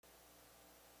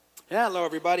Hello,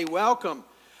 everybody. Welcome.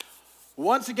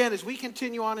 Once again, as we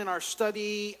continue on in our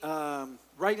study,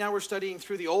 right now we're studying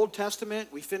through the Old Testament.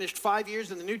 We finished 5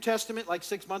 years in the New Testament like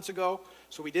 6 months ago,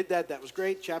 so we did that. That was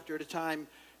great, chapter at a time.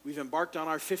 We've embarked on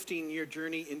our 15-year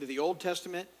journey into the Old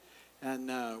Testament,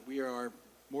 and we are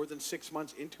more than 6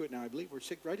 months into it now, I believe. We're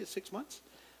right at 6 months,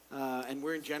 and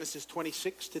we're in Genesis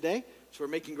 26 today, so we're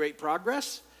making great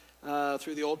progress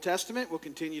through the Old Testament. We'll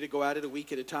continue to go at it a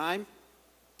week at a time.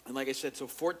 And like I said, so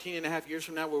 14 and a half years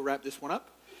from now, we'll wrap this one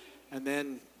up. And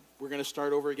then we're going to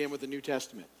start over again with the New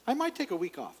Testament. I might take a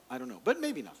week off. I don't know. But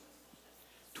maybe not.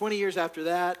 20 years after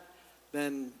that,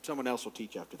 then someone else will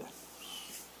teach after that.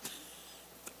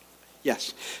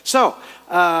 Yes. So,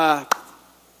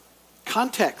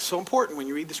 context, so important when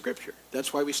you read the Scripture.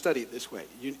 That's why we study it this way.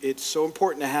 It's so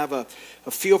important to have a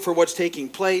feel for what's taking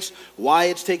place, why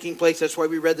it's taking place. That's why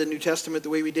we read the New Testament the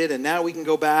way we did. And now we can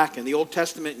go back in the Old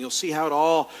Testament and you'll see how it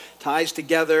all ties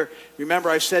together. Remember,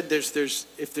 I said there's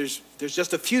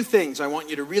just a few things I want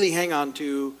you to really hang on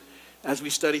to as we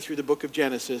study through the book of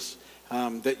Genesis,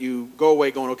 that you go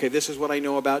away going, okay, this is what I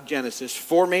know about Genesis.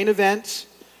 4 main events,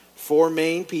 4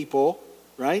 main people,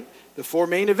 right? The 4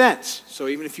 main events. So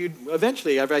even if you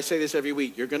eventually, I say this every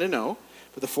week, you're going to know.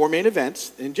 But the 4 main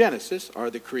events in Genesis are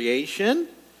the creation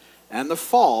and the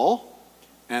fall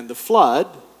and the flood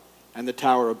and the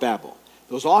Tower of Babel.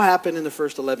 Those all happen in the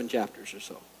first 11 chapters or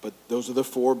so. But those are the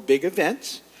 4 big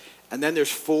events. And then there's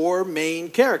 4 main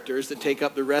characters that take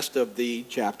up the rest of the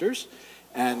chapters.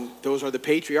 And those are the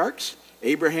patriarchs,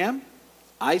 Abraham,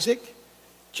 Isaac,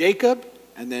 Jacob,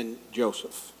 and then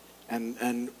Joseph.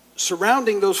 And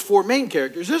surrounding those 4 main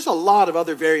characters, there's a lot of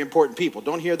other very important people.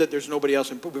 Don't hear that there's nobody else.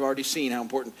 We've already seen how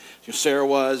important Sarah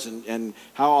was and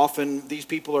how often these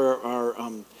people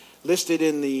are listed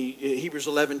in the Hebrews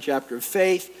 11 chapter of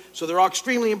faith. So they're all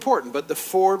extremely important. But the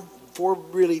four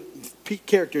really peak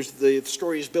characters the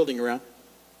story is building around: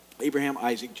 Abraham,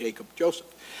 Isaac, Jacob, Joseph.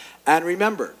 And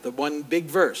remember, the one big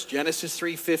verse, Genesis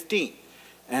 3:15.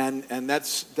 And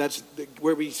that's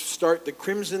where we start the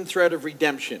crimson thread of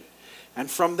redemption. And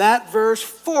from that verse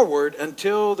forward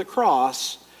until the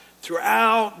cross,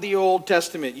 throughout the Old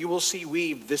Testament, you will see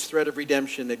weaved this thread of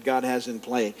redemption that God has in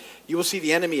play. You will see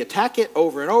the enemy attack it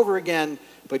over and over again,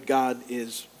 but God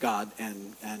is God.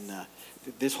 And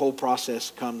this whole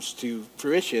process comes to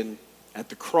fruition at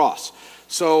the cross.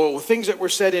 So things that were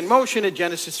set in motion at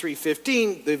Genesis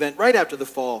 3:15, the event right after the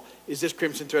fall, is this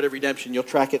crimson thread of redemption. You'll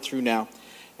track it through now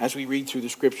as we read through the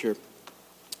Scripture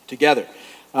together.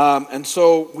 And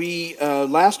so we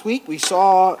last week we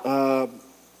saw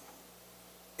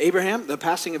Abraham, the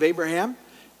passing of Abraham,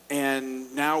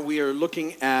 and now we are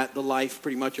looking at the life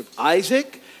pretty much of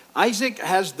Isaac. Isaac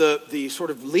has the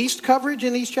sort of least coverage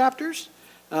in these chapters,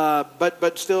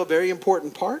 but still a very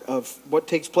important part of what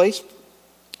takes place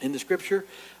in the Scripture,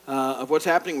 of what's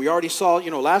happening. We already saw,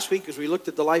 last week as we looked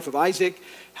at the life of Isaac,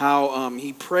 how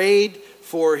he prayed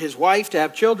for his wife to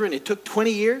have children. It took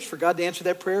 20 years for God to answer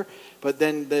that prayer. But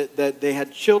then that they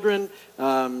had children,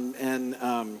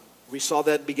 and we saw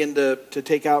that begin to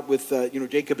take out with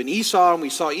Jacob and Esau, and we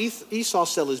saw Esau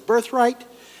sell his birthright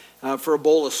for a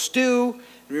bowl of stew.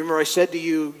 And remember, I said to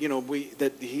you,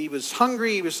 that he was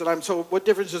hungry. He said, "So what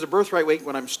difference does a birthright make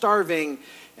when I'm starving?"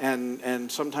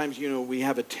 And sometimes we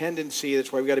have a tendency.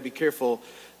 That's why we got to be careful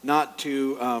not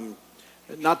to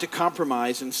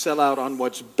compromise and sell out on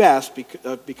what's best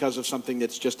because of something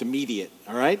that's just immediate,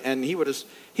 all right? And he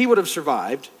would have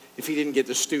survived if he didn't get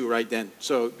the stew right then.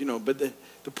 So, but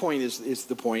the point is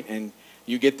the point, and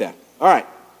you get that. All right.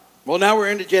 Well, now we're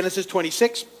into Genesis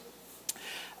 26,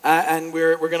 and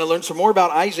we're going to learn some more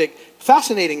about Isaac.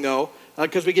 Fascinating, though,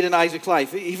 because we get into Isaac's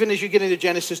life. Even as you get into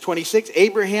Genesis 26,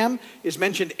 Abraham is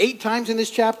mentioned 8 times in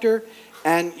this chapter.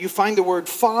 And you find the word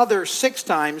father 6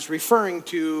 times, referring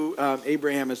to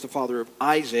Abraham as the father of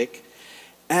Isaac.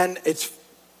 And it's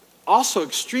also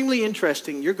extremely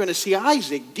interesting. You're going to see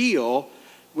Isaac deal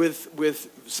with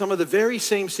some of the very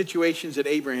same situations that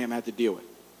Abraham had to deal with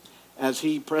as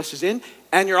he presses in.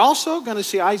 And you're also going to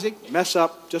see Isaac mess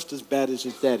up just as bad as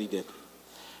his daddy did.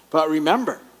 But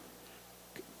remember,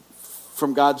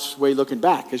 from God's way looking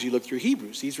back, as you look through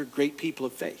Hebrews, these are great people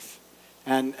of faith.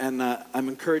 And I'm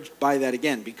encouraged by that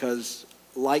again, because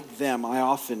like them, I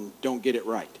often don't get it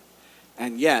right.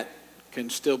 And yet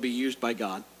can still be used by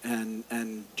God, and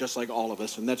just like all of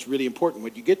us. And that's really important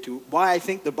what you get to. Why I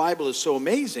think the Bible is so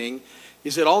amazing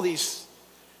is that all these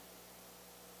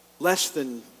less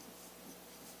than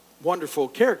wonderful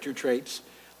character traits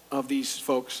of these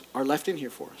folks are left in here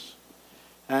for us.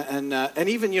 And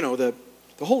even,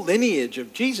 the whole lineage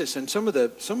of Jesus and some of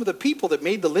the people that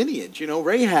made the lineage,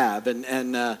 Rahab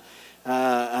and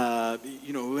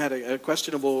who had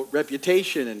questionable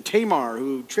reputation, and Tamar,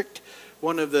 who tricked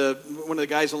one of the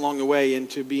guys along the way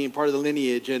into being part of the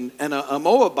lineage, and a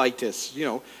Moabitess.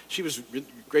 She was a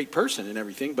great person and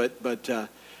everything, but that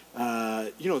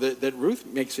Ruth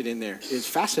makes it in there is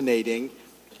fascinating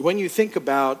when you think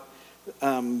about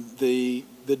the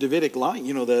Davidic line,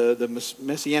 the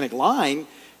messianic line,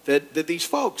 that these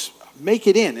folks make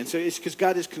it in. And so it's because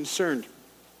God is concerned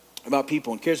about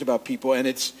people and cares about people, and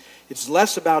it's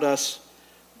less about us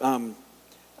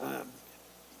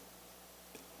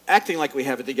acting like we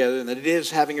have it together than it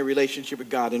is having a relationship with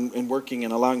God and working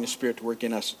and allowing the Spirit to work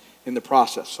in us in the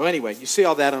process. So anyway, you see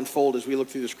all that unfold as we look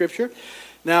through the Scripture.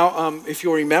 Now, if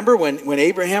you'll remember, when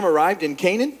Abraham arrived in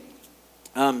Canaan,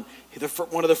 one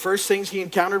of the first things he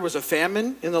encountered was a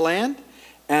famine in the land,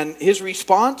 and his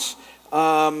response,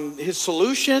 his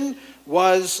solution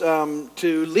was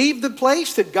to leave the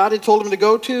place that God had told him to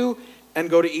go to and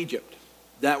go to Egypt.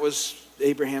 That was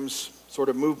Abraham's sort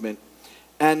of movement.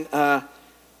 And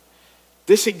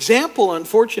this example,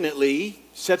 unfortunately,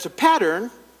 sets a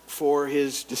pattern for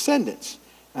his descendants.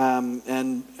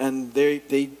 And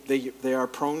they are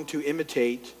prone to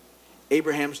imitate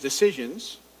Abraham's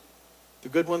decisions, the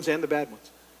good ones and the bad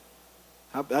ones.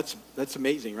 That's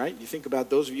amazing, right? You think about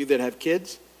those of you that have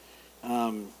kids.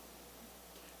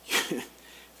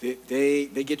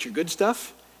 They get your good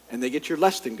stuff and they get your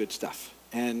less than good stuff,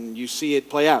 and you see it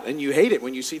play out, and you hate it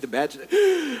when you see the bad stuff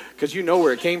because you know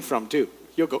where it came from too.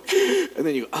 You'll go, and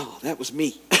then you go, oh, that was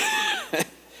me.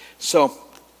 So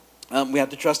we have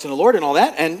to trust in the Lord and all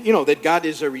that, and that God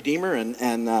is a redeemer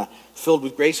and filled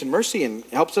with grace and mercy and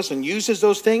helps us and uses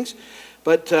those things.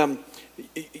 But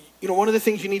one of the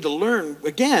things you need to learn,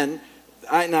 again,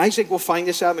 and Isaac will find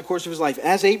this out in the course of his life,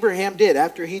 as Abraham did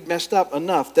after he'd messed up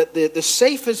enough, that the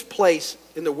safest place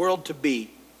in the world to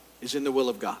be is in the will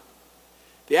of God.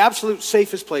 The absolute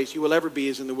safest place you will ever be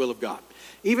is in the will of God.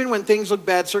 Even when things look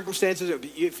bad, circumstances,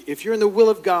 if you're in the will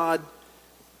of God,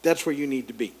 that's where you need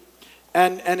to be.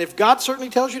 And if God certainly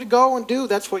tells you to go and do,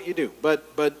 that's what you do. But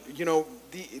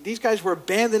these guys were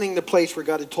abandoning the place where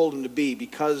God had told them to be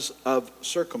because of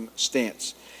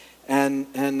circumstance. And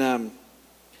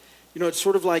it's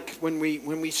sort of like when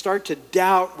we start to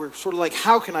doubt, we're sort of like,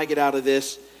 how can I get out of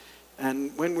this?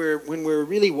 And when we're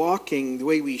really walking the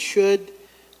way we should,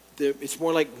 it's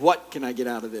more like, what can I get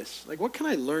out of this? Like, what can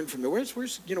I learn from it?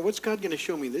 What's God going to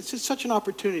show me? This is such an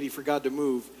opportunity for God to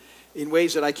move in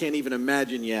ways that I can't even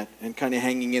imagine yet, and kind of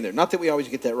hanging in there. Not that we always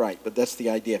get that right, but that's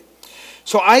the idea.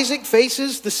 So Isaac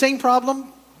faces the same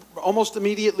problem almost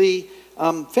immediately,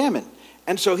 famine.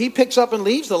 And so he picks up and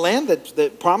leaves the land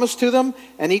that promised to them,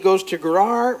 and he goes to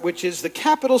Gerar, which is the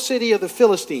capital city of the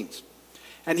Philistines.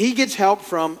 And he gets help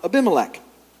from Abimelech.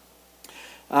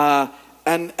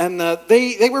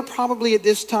 They were probably at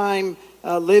this time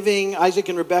Isaac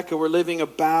and Rebekah were living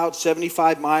about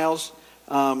 75 miles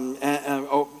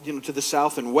to the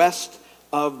south and west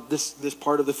of this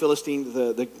part of the Philistine,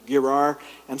 the Gerar.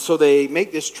 And so they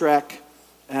make this trek,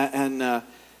 and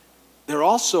they're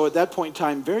also at that point in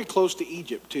time very close to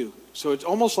Egypt too. So it's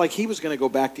almost like he was going to go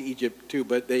back to Egypt too,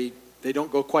 but they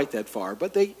don't go quite that far.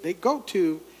 But they go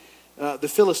to the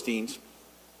Philistines,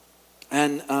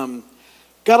 and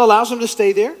God allows them to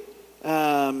stay there,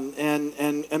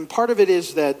 and part of it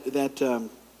is that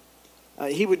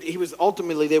he was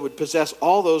ultimately, they would possess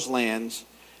all those lands,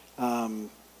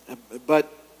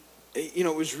 but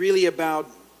it was really about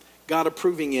God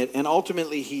approving it, and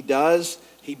ultimately he does.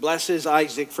 He blesses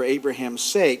Isaac for Abraham's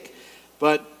sake,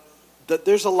 but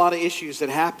there's a lot of issues that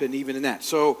happen even in that.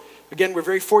 So again, we're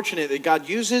very fortunate that God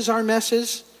uses our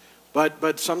messes,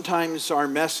 but sometimes our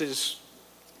messes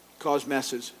cause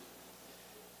messes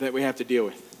that we have to deal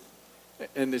with.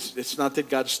 And it's not that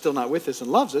God's still not with us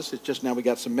and loves us. It's just now we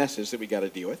got some messes that we got to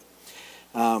deal with.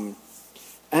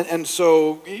 And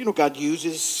so, God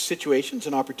uses situations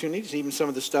and opportunities, even some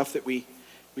of the stuff that we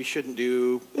shouldn't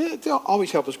do. They'll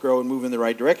always help us grow and move in the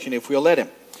right direction if we'll let him.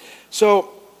 So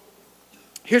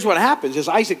here's what happens. As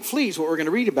Isaac flees, what we're going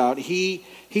to read about, he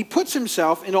puts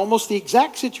himself in almost the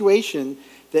exact situation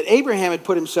that Abraham had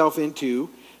put himself into,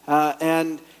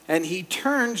 and he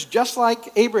turns, just like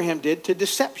Abraham did, to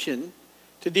deception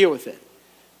to deal with it.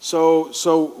 So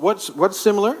what's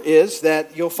similar is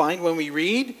that you'll find when we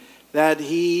read that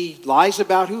he lies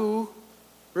about who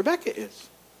Rebekah is,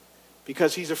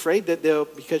 because he's afraid that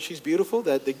because she's beautiful,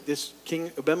 that this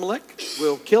King Abimelech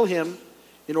will kill him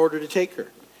in order to take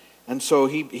her. And so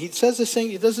he says the same.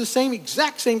 He does the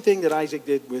exact same thing that Isaac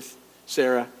did with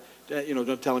Sarah.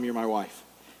 Don't tell him you're my wife,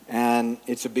 and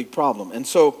it's a big problem. And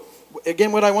so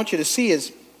again, what I want you to see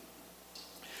is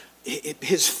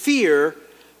his fear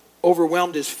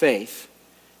overwhelmed his faith,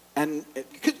 And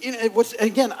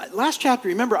again, last chapter,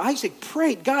 remember, Isaac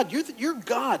prayed, God, you're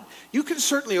God. You can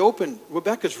certainly open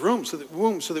Rebekah's womb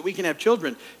so that we can have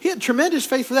children. He had tremendous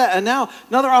faith for that. And now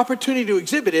another opportunity to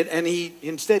exhibit it, and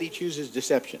instead he chooses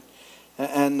deception.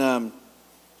 And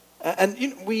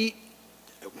we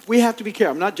have to be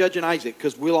careful. I'm not judging Isaac,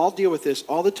 because we'll all deal with this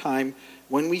all the time.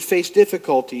 When we face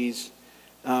difficulties,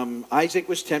 Isaac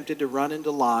was tempted to run and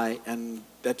to lie, and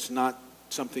that's not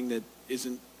something that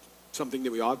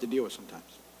we all have to deal with sometimes.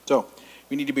 So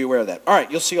we need to be aware of that. All right,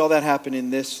 you'll see all that happen in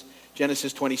this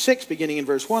Genesis 26, beginning in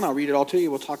verse 1. I'll read it all to you.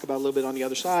 We'll talk about it a little bit on the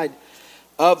other side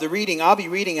of the reading. I'll be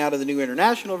reading out of the New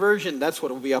International Version. That's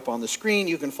what will be up on the screen.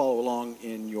 You can follow along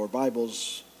in your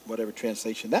Bibles, whatever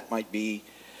translation that might be.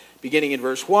 Beginning in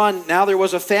verse 1, now there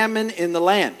was a famine in the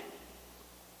land,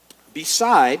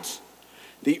 besides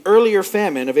the earlier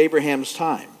famine of Abraham's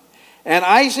time. And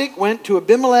Isaac went to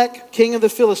Abimelech, king of the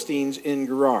Philistines, in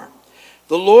Gerar.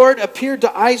 The Lord appeared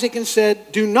to Isaac and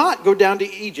said, do not go down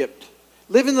to Egypt.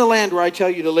 Live in the land where I tell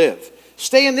you to live.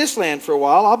 Stay in this land for a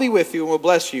while. I'll be with you and will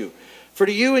bless you. For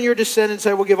to you and your descendants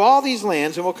I will give all these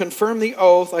lands and will confirm the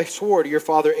oath I swore to your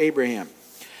father Abraham.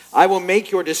 I will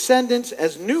make your descendants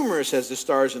as numerous as the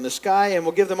stars in the sky and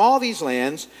will give them all these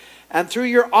lands. And through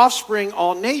your offspring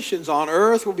all nations on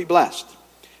earth will be blessed.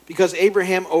 Because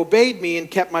Abraham obeyed me and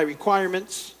kept my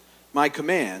requirements, my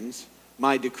commands,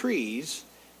 my decrees,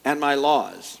 and my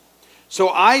laws. So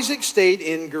Isaac stayed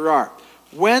in Gerar.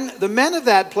 When the men of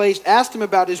that place asked him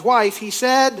about his wife, he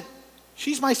said,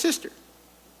 she's my sister.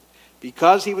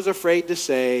 Because he was afraid to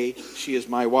say, she is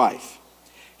my wife.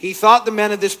 He thought the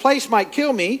men of this place might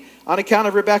kill me on account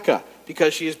of Rebekah,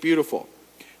 because she is beautiful.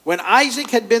 When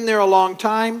Isaac had been there a long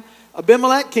time,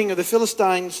 Abimelech, king of the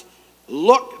Philistines,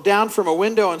 looked down from a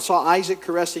window and saw Isaac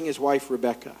caressing his wife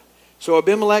Rebekah. So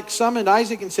Abimelech summoned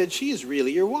Isaac and said, she is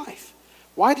really your wife.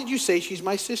 Why did you say she's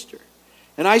my sister?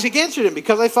 And Isaac answered him,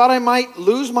 because I thought I might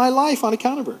lose my life on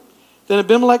account of her. Then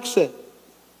Abimelech said,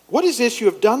 what is this you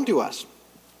have done to us?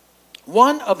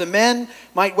 One of the men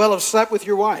might well have slept with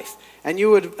your wife, and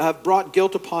you would have brought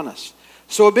guilt upon us.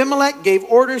 So Abimelech gave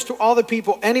orders to all the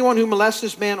people, anyone who molests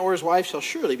this man or his wife shall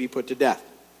surely be put to death.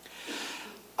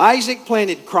 Isaac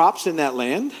planted crops in that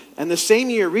land, and the same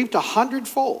year reaped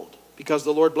 100-fold, because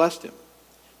the Lord blessed him.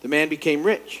 The man became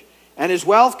rich, and his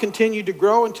wealth continued to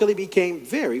grow until he became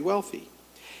very wealthy.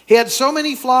 He had so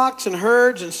many flocks and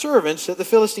herds and servants that the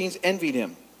Philistines envied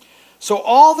him. So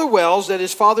all the wells that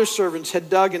his father's servants had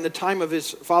dug in the time of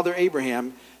his father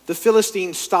Abraham, the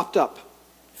Philistines stopped up,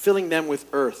 filling them with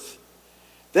earth.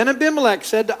 Then Abimelech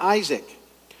said to Isaac,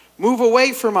 move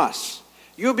away from us.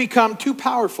 You have become too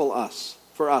powerful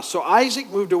for us. So Isaac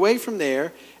moved away from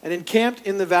there and encamped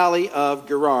in the valley of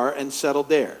Gerar and settled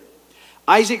there.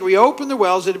 Isaac reopened the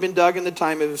wells that had been dug in the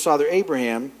time of his father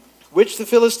Abraham, which the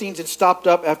Philistines had stopped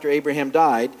up after Abraham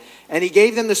died, and he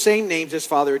gave them the same names his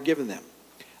father had given them.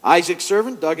 Isaac's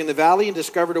servant dug in the valley and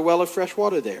discovered a well of fresh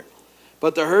water there.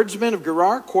 But the herdsmen of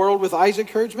Gerar quarreled with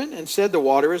Isaac's herdsmen and said, the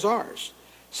water is ours.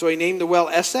 So he named the well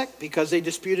Esek, because they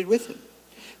disputed with him.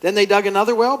 Then they dug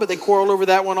another well, but they quarreled over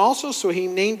that one also, so he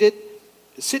named it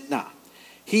Sitnah.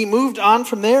 He moved on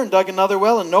from there and dug another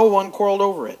well, and no one quarreled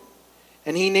over it.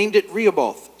 And he named it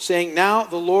Rehoboth, saying, now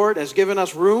the Lord has given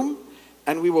us room,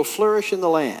 and we will flourish in the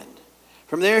land.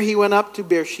 From there he went up to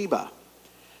Beersheba.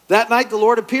 That night the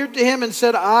Lord appeared to him and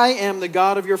said, I am the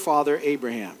God of your father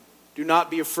Abraham. Do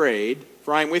not be afraid,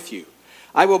 for I am with you.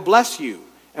 I will bless you,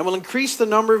 and will increase the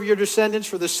number of your descendants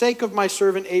for the sake of my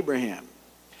servant Abraham.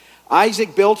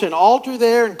 Isaac built an altar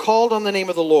there and called on the name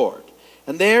of the Lord.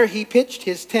 And there he pitched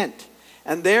his tent,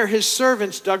 and there his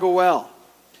servants dug a well.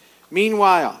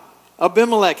 Meanwhile,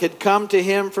 Abimelech had come to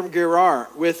him from Gerar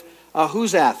with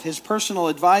Ahuzath, his personal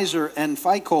advisor, and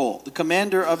Phicol, the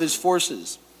commander of his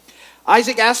forces.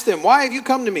 Isaac asked them, why have you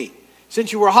come to me,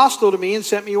 since you were hostile to me and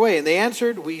sent me away? And they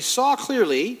answered, we saw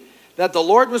clearly that the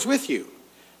Lord was with you.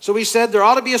 So we said, there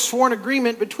ought to be a sworn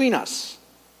agreement between us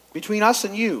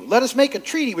and you. Let us make a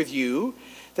treaty with you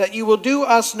that you will do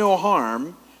us no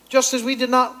harm, just as we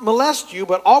did not molest you,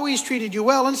 but always treated you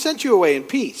well and sent you away in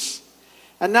peace.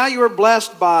 And now you are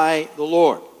blessed by the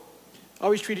Lord.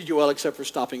 Always treated you well except for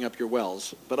stopping up your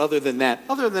wells. But other than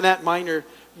that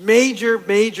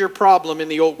major problem in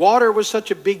the old water was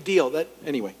such a big deal.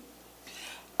 Anyway,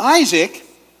 Isaac,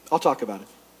 I'll talk about it,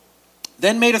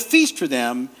 then made a feast for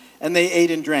them, and they ate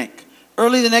and drank.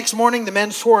 Early the next morning, the men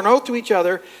swore an oath to each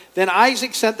other. Then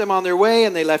Isaac sent them on their way,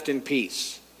 and they left in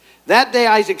peace. That day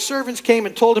Isaac's servants came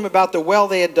and told him about the well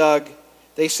they had dug.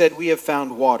 They said, we have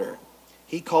found water.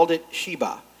 He called it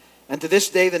Sheba. And to this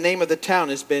day the name of the town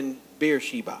has been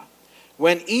Beersheba.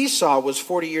 When Esau was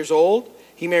 40 years old,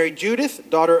 He married Judith,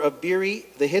 daughter of Beeri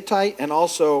the Hittite, and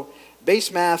also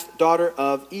Basemath, daughter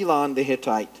of Elon the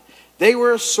Hittite. They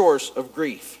were a source of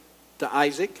grief to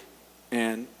Isaac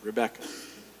and Rebekah.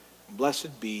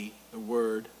 Blessed be the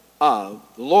word of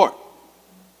the Lord.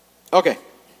 Okay.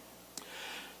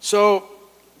 So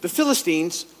the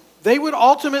Philistines, they would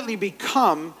ultimately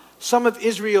become some of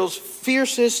Israel's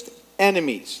fiercest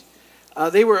enemies.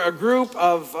 They were a group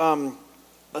of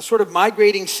a sort of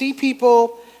migrating sea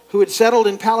people who had settled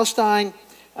in Palestine,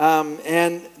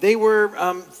 and they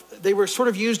were sort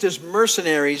of used as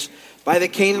mercenaries by the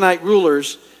Canaanite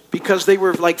rulers because they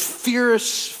were like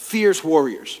fierce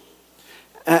warriors.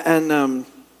 And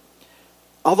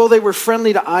although they were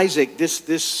friendly to Isaac,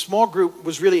 this small group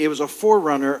was a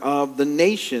forerunner of the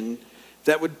nation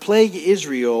that would plague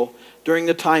Israel during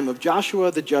the time of Joshua,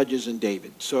 the Judges, and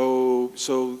David. So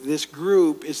this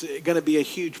group is going to be a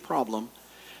huge problem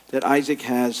that Isaac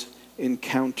has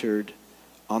encountered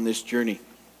on this journey.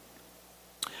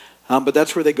 But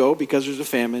that's where they go because there's a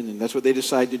famine, and that's what they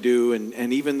decide to do.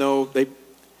 And even though they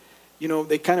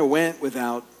kind of went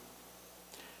without,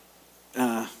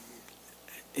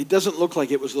 it doesn't look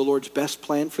like it was the Lord's best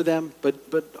plan for them.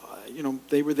 But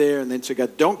they were there, and then said,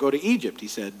 God, don't go to Egypt, he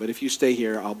said. But if you stay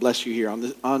here, I'll bless you here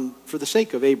for the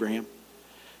sake of Abraham,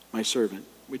 my servant,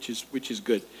 which is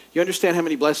good. You understand how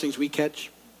many blessings we catch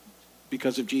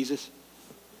because of Jesus?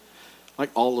 Like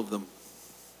all of them.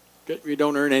 We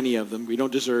don't earn any of them. We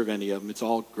don't deserve any of them. It's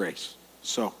all grace.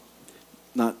 So,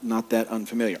 not that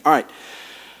unfamiliar. All right.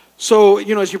 So,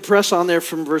 as you press on there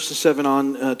from verses 7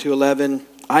 on to 11,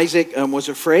 Isaac was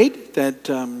afraid that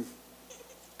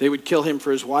they would kill him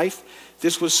for his wife.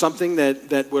 This was something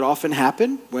that would often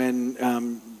happen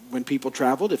when people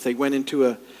traveled. If they went into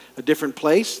a different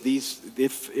place,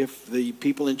 if the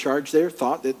people in charge there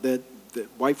thought that the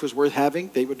wife was worth having,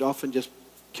 they would often just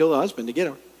kill the husband to get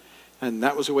her. And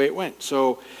that was the way it went.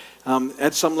 So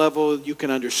at some level, you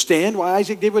can understand why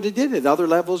Isaac did what he did. At other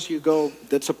levels, you go,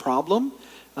 that's a problem.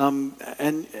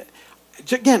 And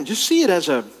again, just see it as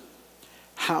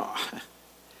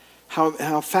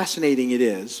how fascinating it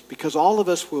is, because all of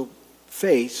us will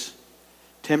face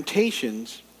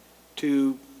temptations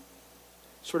to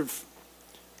sort of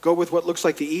go with what looks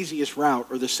like the easiest route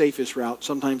or the safest route,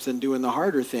 sometimes than doing the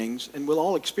harder things, and we'll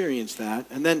all experience that.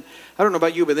 And then, I don't know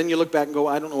about you, but then you look back and go,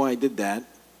 I don't know why I did that.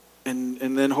 And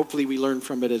then hopefully we learn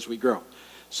from it as we grow.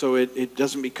 So it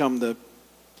doesn't become the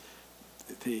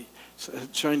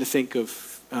trying to think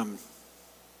of,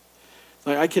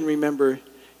 like I can remember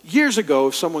years ago,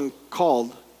 if someone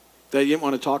called that I didn't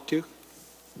want to talk to,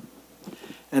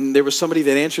 and there was somebody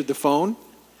that answered the phone,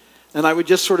 and I would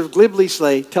just sort of glibly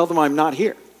tell them I'm not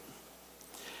here,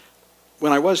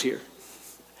 when I was here.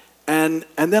 And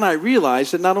then I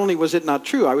realized that not only was it not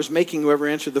true, I was making whoever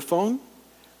answered the phone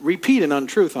repeat an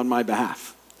untruth on my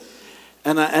behalf.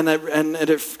 And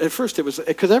at first it was,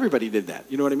 because everybody did that,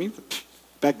 you know what I mean?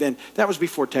 Back then, that was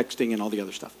before texting and all the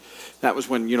other stuff. That was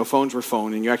when, phones were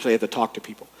phone and you actually had to talk to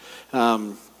people.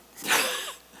 And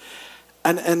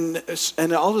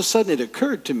all of a sudden it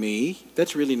occurred to me,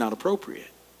 that's really not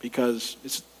appropriate, because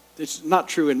it's not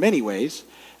true in many ways.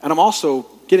 And I'm also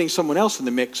getting someone else in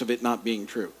the mix of it not being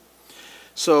true.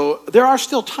 So there are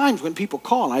still times when people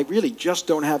call, and I really just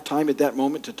don't have time at that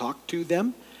moment to talk to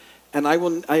them. And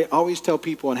I always tell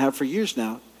people, and have for years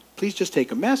now, please just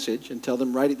take a message and tell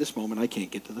them right at this moment I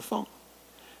can't get to the phone,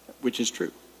 which is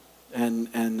true. And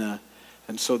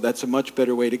so that's a much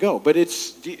better way to go. But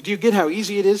do you get how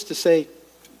easy it is to say,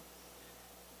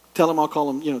 tell them I'll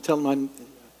call them, tell them I'm,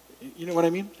 you know what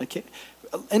I mean? I can't.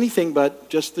 Anything but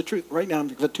just the truth. Right now,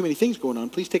 I've got too many things going on.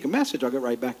 Please take a message. I'll get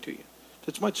right back to you.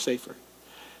 It's much safer.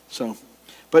 So,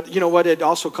 but you know what it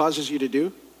also causes you to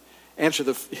do?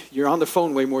 You're on the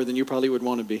phone way more than you probably would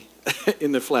want to be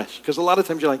in the flesh. Because a lot of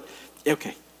times you're like,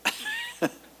 okay,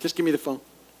 just give me the phone.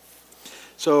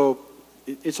 So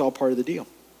it's all part of the deal.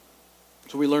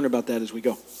 So we learn about that as we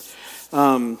go.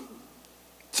 But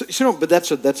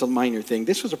that's a minor thing.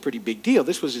 This was a pretty big deal.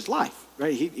 This was his life,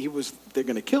 right? They're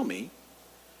going to kill me.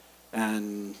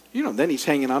 And, then he's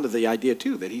hanging on to the idea,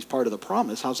 too, that he's part of the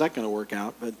promise. How's that going to work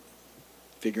out? But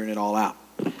figuring it all out.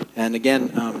 And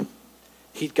again,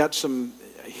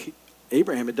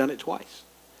 Abraham had done it twice.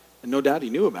 And no doubt he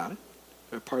knew about it.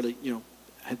 Partly,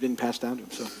 had been passed down to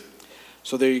him.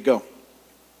 So there you go.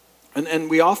 And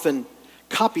we often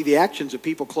copy the actions of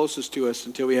people closest to us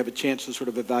until we have a chance to sort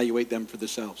of evaluate them for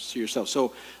yourself.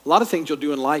 So a lot of things you'll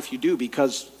do in life, you do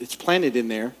because it's planted in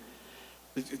there.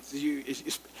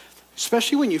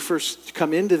 Especially when you first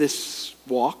come into this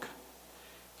walk,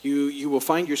 you will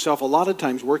find yourself a lot of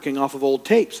times working off of old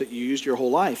tapes that you used your whole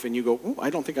life, and you go,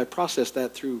 I don't think I processed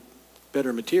that through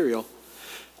better material.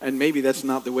 And maybe that's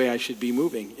not the way I should be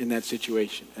moving in that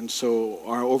situation. And so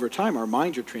over time, our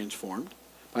minds are transformed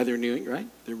by the renewing, right?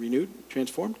 They're renewed,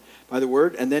 transformed by the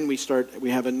word. And then we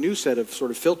have a new set of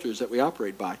sort of filters that we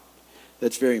operate by.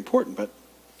 That's very important. But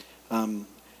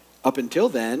up until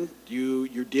then,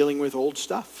 you're dealing with old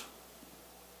stuff.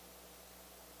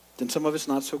 Then some of it's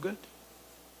not so good,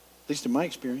 at least in my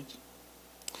experience.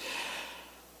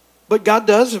 But God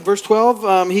does, in verse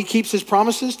 12, he keeps his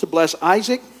promises to bless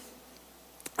Isaac.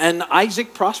 And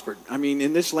Isaac prospered. I mean,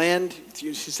 in this land,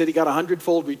 he said he got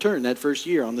 100-fold return that first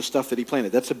year on the stuff that he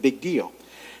planted. That's a big deal.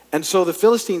 And so the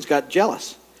Philistines got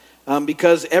jealous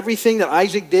because everything that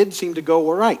Isaac did seemed to go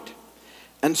all right.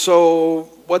 And so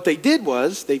what they did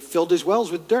was they filled his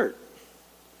wells with dirt.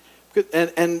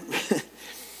 And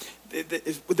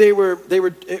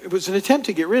it was an attempt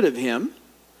to get rid of him,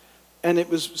 and it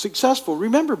was successful.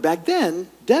 Remember, back then,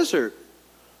 desert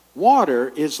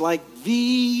water is like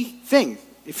the thing.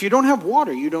 If you don't have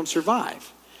water, you don't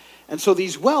survive. And so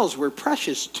these wells were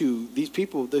precious to these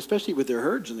people, especially with their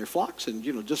herds and their flocks, and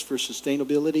just for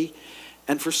sustainability.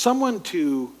 And for someone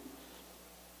to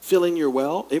fill in your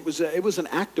well, it was an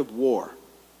act of war,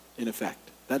 in effect.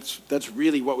 That's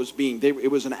really what was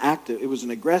it was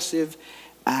an aggressive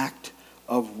act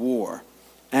of war.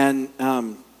 And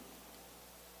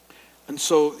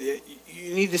so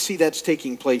you need to see that's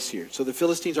taking place here. So the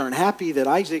Philistines aren't happy that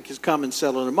Isaac has come and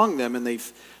settled among them, and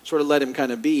they've sort of let him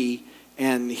kind of be,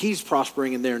 and he's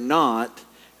prospering and they're not,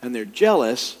 and they're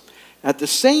jealous. At the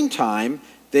same time,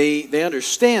 they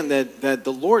understand that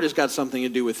the Lord has got something to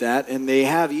do with that, and they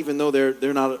have, even though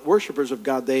they're not worshipers of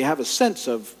God, they have a sense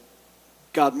of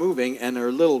God moving and are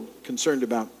a little concerned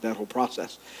about that whole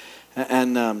process.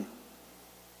 And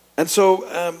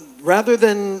so rather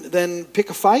than pick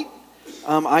a fight,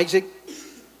 Isaac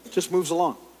just moves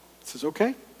along. He says,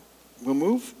 okay, we'll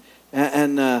move.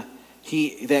 And they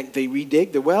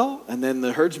redig the well, and then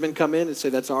the herdsmen come in and say,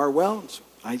 that's our well. So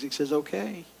Isaac says,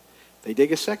 okay. They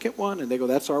dig a second one, and they go,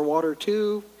 that's our water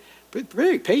too. But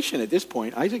very patient at this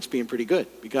point. Isaac's being pretty good,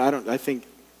 because I don't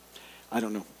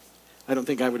know. I don't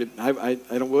think I would. I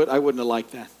wouldn't have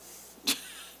liked that.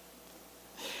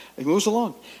 He moves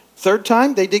along. Third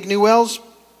time, they dig new wells,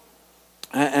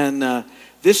 and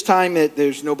this time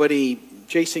there's nobody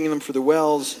chasing them for the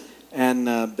wells,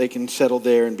 and they can settle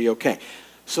there and be okay.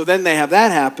 So then they have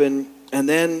that happen, and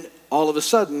then all of a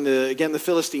sudden, again, the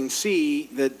Philistines see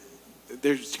that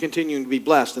they're continuing to be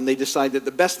blessed, and they decide that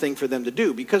the best thing for them to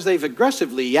do, because they've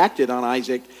aggressively acted on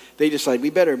Isaac, they decide we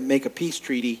better make a peace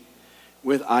treaty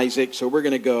with Isaac. So we're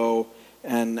going to go,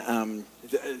 and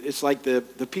it's like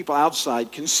the people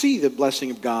outside can see the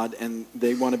blessing of God, and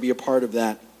they want to be a part of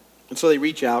that. And so they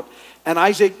reach out, and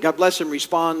Isaac, God bless him,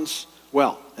 responds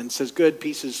well and says, good,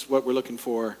 peace is what we're looking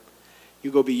for.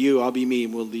 You go be you, I'll be me,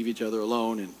 and we'll leave each other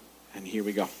alone, and here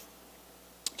we go.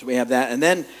 So we have that. And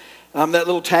then that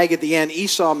little tag at the end,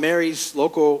 Esau marries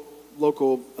local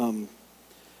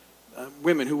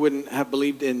women who wouldn't have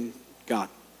believed in God.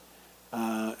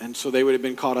 And so they would have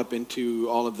been caught up into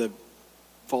all of the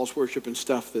false worship and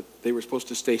stuff that they were supposed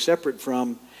to stay separate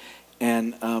from.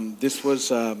 And this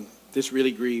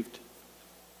really grieved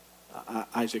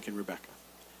Isaac and Rebekah,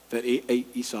 that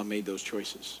Esau made those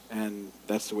choices. And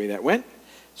that's the way that went.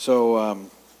 So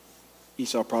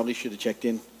Esau probably should have checked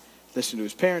in, listened to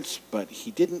his parents, but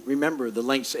he didn't remember the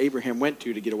lengths Abraham went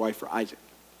to get a wife for Isaac.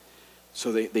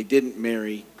 So they didn't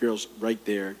marry girls right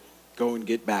there, go and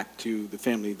get back to the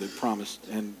family that promised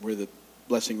and where the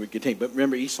blessing would contain. But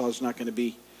remember, Esau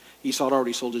had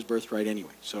already sold his birthright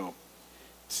anyway, so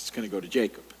it's going to go to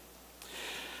Jacob.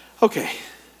 Okay,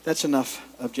 that's enough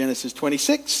of Genesis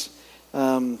 26.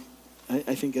 I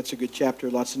think that's a good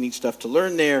chapter, lots of neat stuff to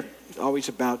learn there. Always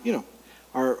about,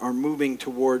 our moving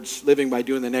towards living by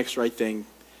doing the next right thing,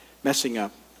 messing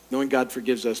up, knowing God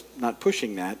forgives us, not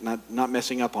pushing that, not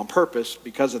messing up on purpose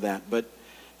because of that, but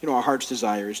our heart's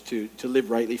desire is to live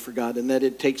rightly for God, and that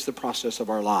it takes the process of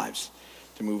our lives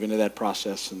to move into that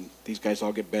process, and these guys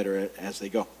all get better as they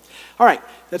go. All right,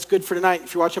 that's good for tonight.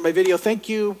 If you're watching my video, thank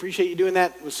you. Appreciate you doing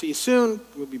that. We'll see you soon.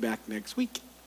 We'll be back next week.